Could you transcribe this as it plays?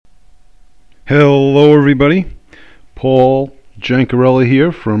Hello, everybody. Paul Jancarella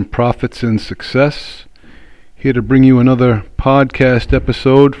here from Profits and Success, here to bring you another podcast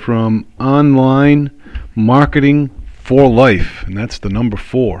episode from Online Marketing for Life, and that's the number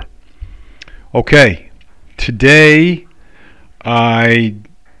 4. Okay, today I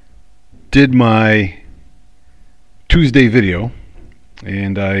did my Tuesday video,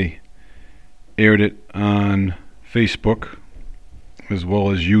 and I aired it on Facebook as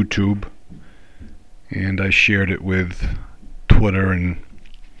well as YouTube. And I shared it with Twitter and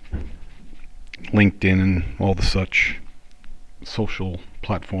LinkedIn and all the such social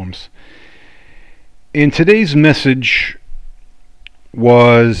platforms. And today's message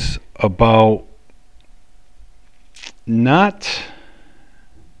was about not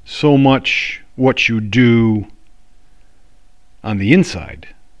so much what you do on the inside,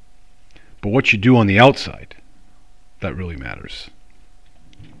 but what you do on the outside. That really matters.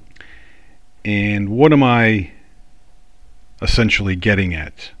 And what am I essentially getting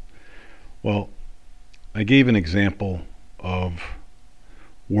at? Well, I gave an example of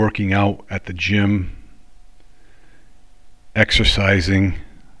working out at the gym, exercising,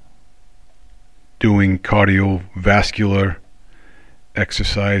 doing cardiovascular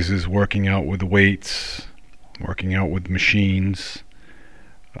exercises, working out with weights, working out with machines,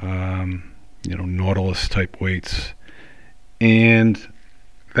 Nautilus type weights. And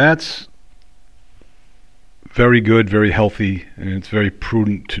that's very good, very healthy, and it's very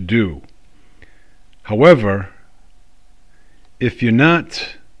prudent to do. However, if you're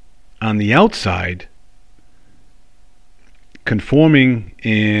not on the outside conforming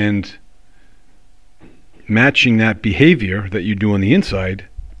and matching that behavior that you do on the inside,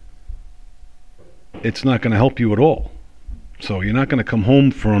 it's not going to help you at all. So you're not going to come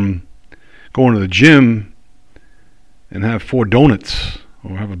home from going to the gym and have 4 donuts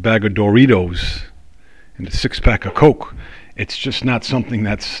or have a bag of Doritos and a 6-pack of Coke. It's just not something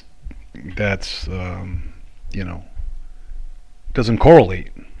that's doesn't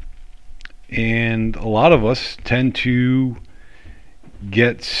correlate. And a lot of us tend to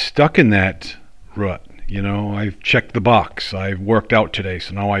get stuck in that rut. I've checked the box. I've worked out today,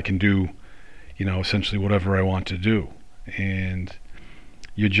 so now I can do, essentially whatever I want to do. And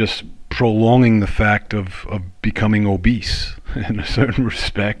you're just prolonging the fact of becoming obese in a certain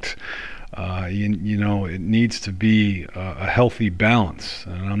respect. It needs to be a healthy balance.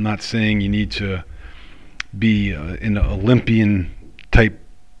 And I'm not saying you need to be in an Olympian type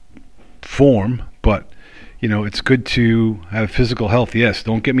form, but it's good to have physical health. Yes,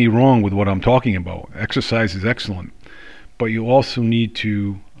 don't get me wrong with what I'm talking about. Exercise is excellent, but you also need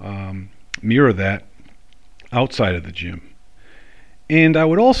to mirror that outside of the gym. And I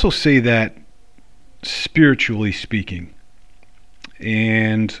would also say that spiritually speaking.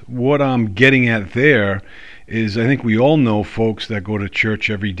 And what I'm getting at there is, I think we all know folks that go to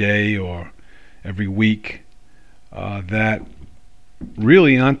church every day or every week that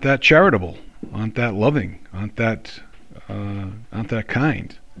really aren't that charitable, aren't that loving, aren't that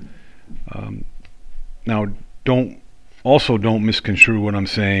kind. Now, don't misconstrue what I'm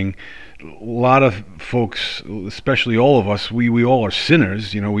saying. A lot of folks, especially all of us, we all are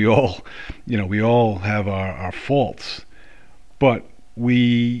sinners. We all have our faults. But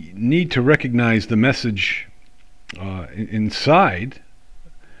we need to recognize the message inside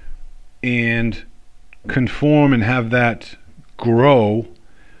and conform and have that grow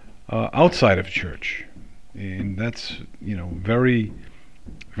outside of church. And that's, very,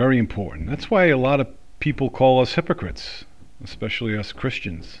 very important. That's why a lot of people call us hypocrites, especially us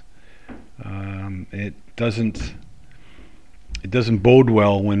Christians. It doesn't bode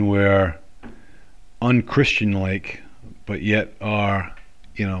well when we're unchristian-like, but yet are,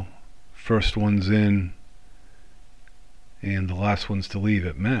 first ones in and the last ones to leave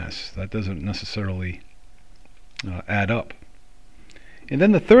at Mass. That doesn't necessarily add up. And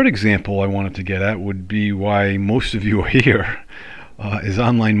then the third example I wanted to get at would be why most of you are here, is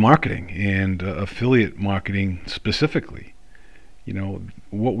online marketing and affiliate marketing specifically.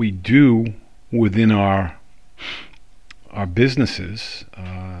 What we do within our businesses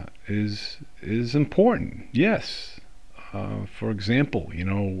is important. Yes. For example,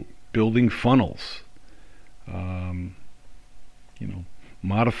 building funnels,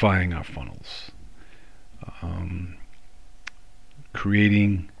 modifying our funnels,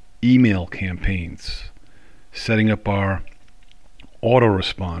 creating email campaigns, setting up our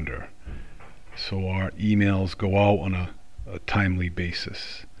autoresponder so our emails go out on a timely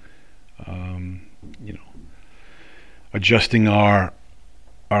basis, adjusting our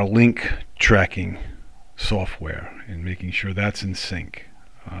link tracking software and making sure that's in sync,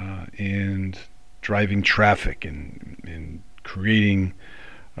 and driving traffic and creating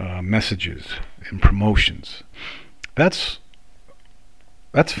messages and promotions. That's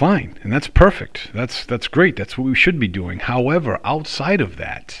fine and that's perfect. That's great. That's what we should be doing. However, outside of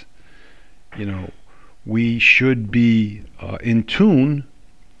that, we should be in tune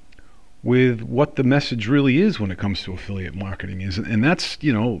with what the message really is when it comes to affiliate marketing is, and that's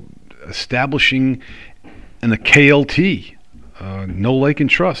establishing a KLT, know, like, and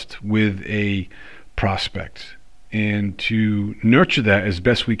trust with a prospect, and to nurture that as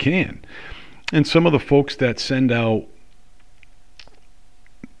best we can. And some of the folks that send out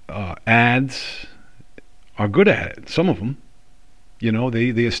ads are good at it. Some of them,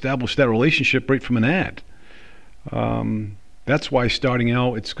 they establish that relationship right from an ad. That's why starting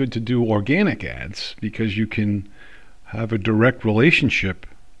out, it's good to do organic ads, because you can have a direct relationship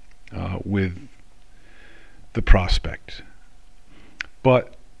with the prospect.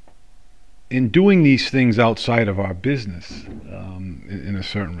 But in doing these things outside of our business, in a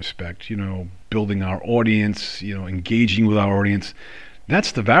certain respect, building our audience, engaging with our audience,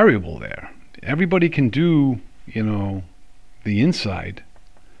 that's the variable there. Everybody can do, the inside,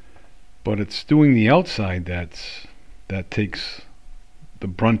 but it's doing the outside that takes the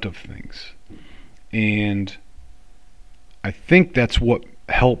brunt of things. And I think that's what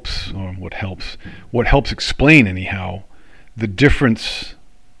helps explain, anyhow, the difference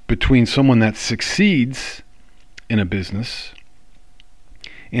between someone that succeeds in a business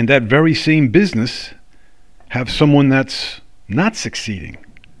and that very same business have someone that's not succeeding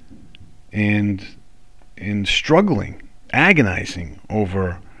and struggling, agonizing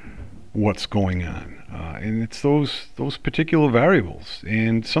over what's going on. And it's those particular variables.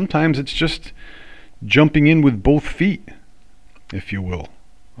 And sometimes it's just jumping in with both feet, if you will.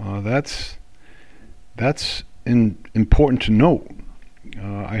 That's important to note.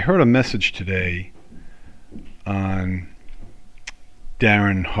 I heard a message today on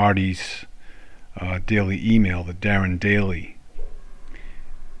Darren Hardy's daily email, the Darren Daily.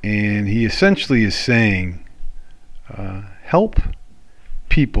 And he essentially is saying, help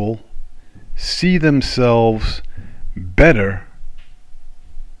people see themselves better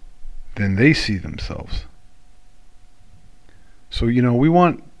than they see themselves. So, we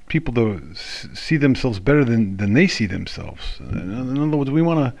want people to see themselves better than they see themselves. In other words, we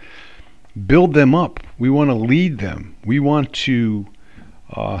want to build them up. We want to lead them. We want to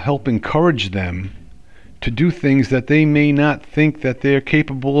help encourage them to do things that they may not think that they're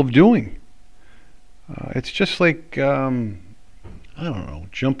capable of doing. It's just like,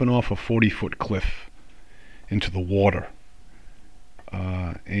 jumping off a 40-foot cliff into the water.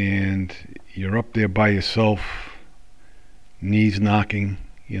 And you're up there by yourself, knees knocking,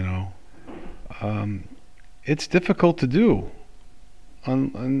 it's difficult to do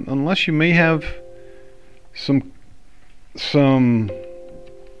unless you may have some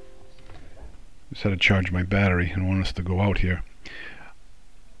just had to charge my battery and want us to go out here.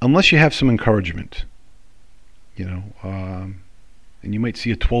 Unless you have some encouragement, and you might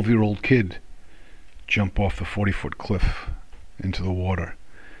see a 12-year-old kid jump off the 40-foot cliff into the water.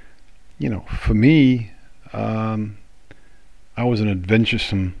 For me, I was an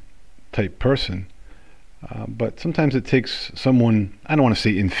adventuresome type person, but sometimes it takes someone, I don't want to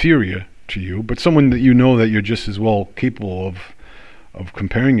say inferior to you, but someone that that you're just as well capable of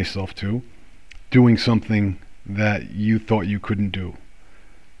comparing yourself to, doing something that you thought you couldn't do.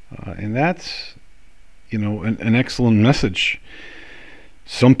 And that's, an excellent message.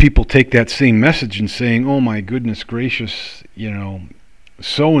 Some people take that same message and saying, oh my goodness gracious,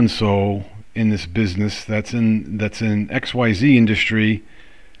 so-and-so in this business that's in XYZ industry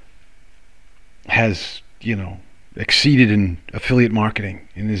has, exceeded in affiliate marketing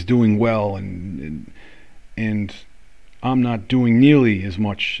and is doing well, and I'm not doing nearly as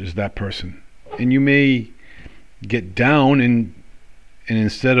much as that person. And you may get down and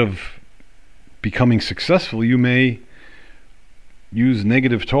instead of becoming successful, you may use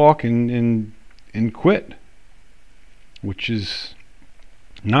negative talk and quit, which is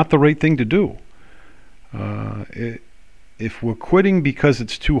not the right thing to do. If we're quitting because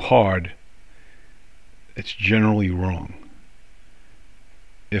it's too hard, it's generally wrong.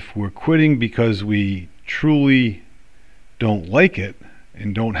 If we're quitting because we truly don't like it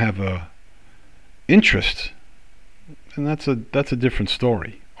and don't have a interest, and that's a different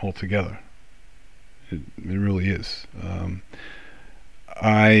story altogether. It really is.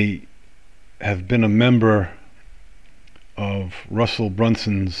 I have been a member of Russell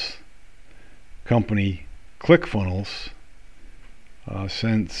Brunson's company ClickFunnels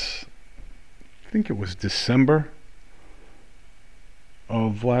since I think it was December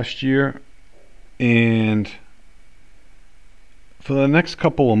of last year, and for the next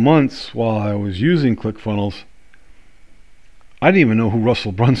couple of months while I was using ClickFunnels, I didn't even know who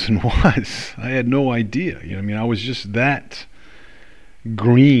Russell Brunson was. I had no idea. I was just that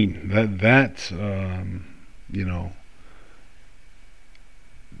green,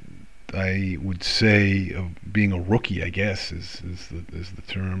 I would say of being a rookie, I guess is the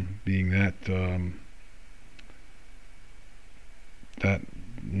term, being that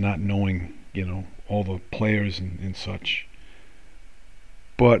not knowing, all the players and such.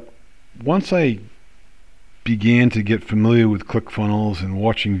 But once I began to get familiar with ClickFunnels and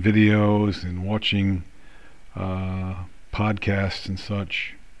watching videos and watching podcasts and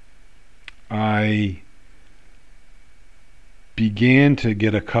such, I began to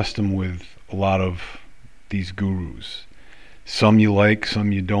get accustomed with a lot of these gurus. Some you like,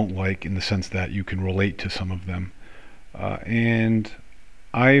 some you don't like, in the sense that you can relate to some of them. And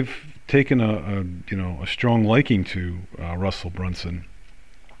I've taken a strong liking to Russell Brunson,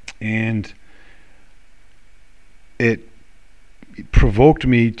 and it provoked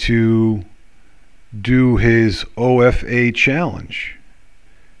me to do his OFA challenge,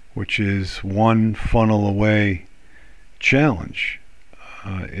 which is one funnel away challenge.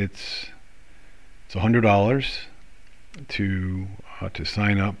 It's $100 to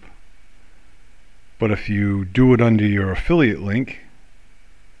sign up, but if you do it under your affiliate link,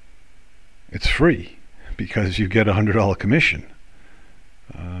 it's free because you get $100 commission.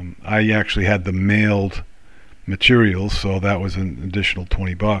 I actually had the mailed materials, so that was an additional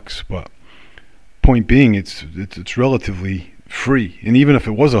 $20. But point being, it's relatively free. And even if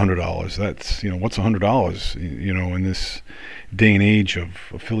it was $100, that's what's $100? In this day and age of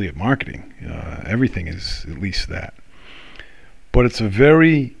affiliate marketing, everything is at least that. But it's a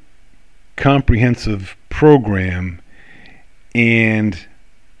very comprehensive program, and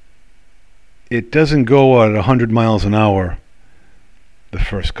it doesn't go at 100 miles an hour the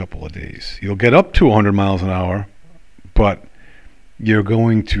first couple of days. You'll get up to 100 miles an hour, but you're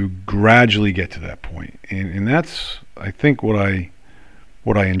going to gradually get to that point. And that's, I think, what I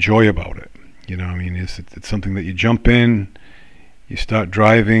enjoy about it. It's something that you jump in, you start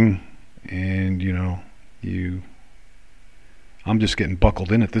driving, and I'm just getting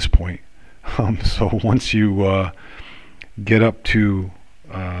buckled in at this point. So once you get up to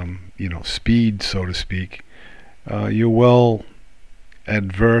speed, so to speak, you're well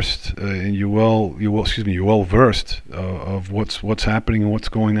adversed, and you're well versed of what's happening and what's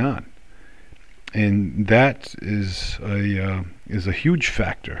going on, and that is a huge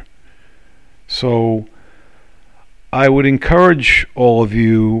factor. So I would encourage all of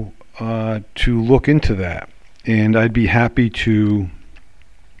you to look into that, and I'd be happy to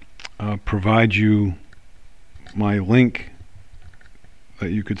provide you my link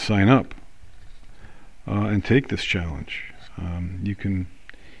that you could sign up and take this challenge. You can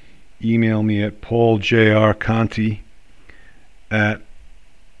email me at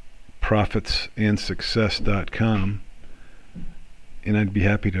paulJrconti@profitsandsuccess.com, and I'd be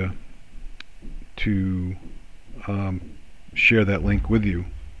happy to share that link with you.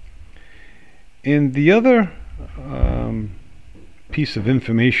 And the other piece of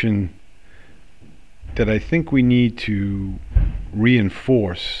information that I think we need to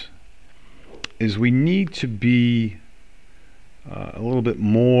reinforce is we need to be a little bit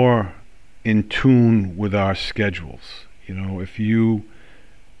more in tune with our schedules. If you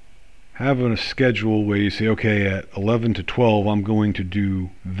have a schedule where you say, okay, at 11 to 12 I'm going to do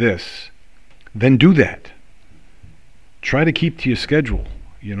this, then do that. Try to keep to your schedule.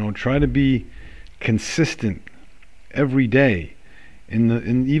 Try to be consistent every day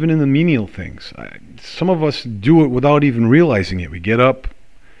even in the menial things. Some of us do it without even realizing it. We get up,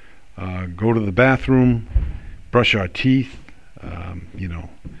 go to the bathroom, brush our teeth,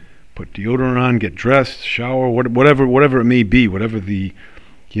 put deodorant on, get dressed, shower, whatever it may be, whatever the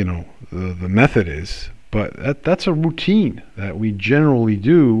method is. But that's a routine that we generally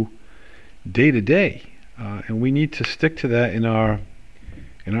do day to day, and we need to stick to that in our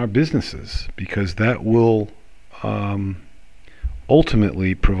businesses, because that will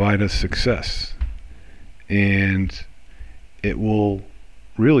ultimately provide us success, and it will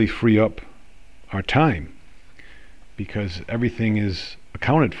really free up our time, because everything is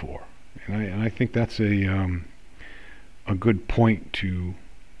accounted for. And I think that's a good point to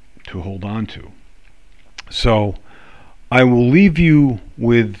hold on to. So I will leave you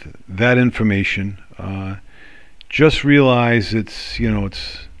with that information. Just realize it's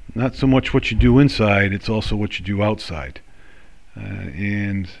not so much what you do inside, it's also what you do outside.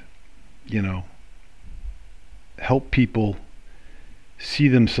 And help people see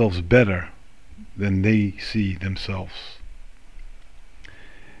themselves better than they see themselves.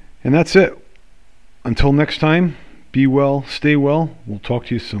 And that's it. Until next time, be well, stay well. We'll talk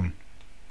to you soon.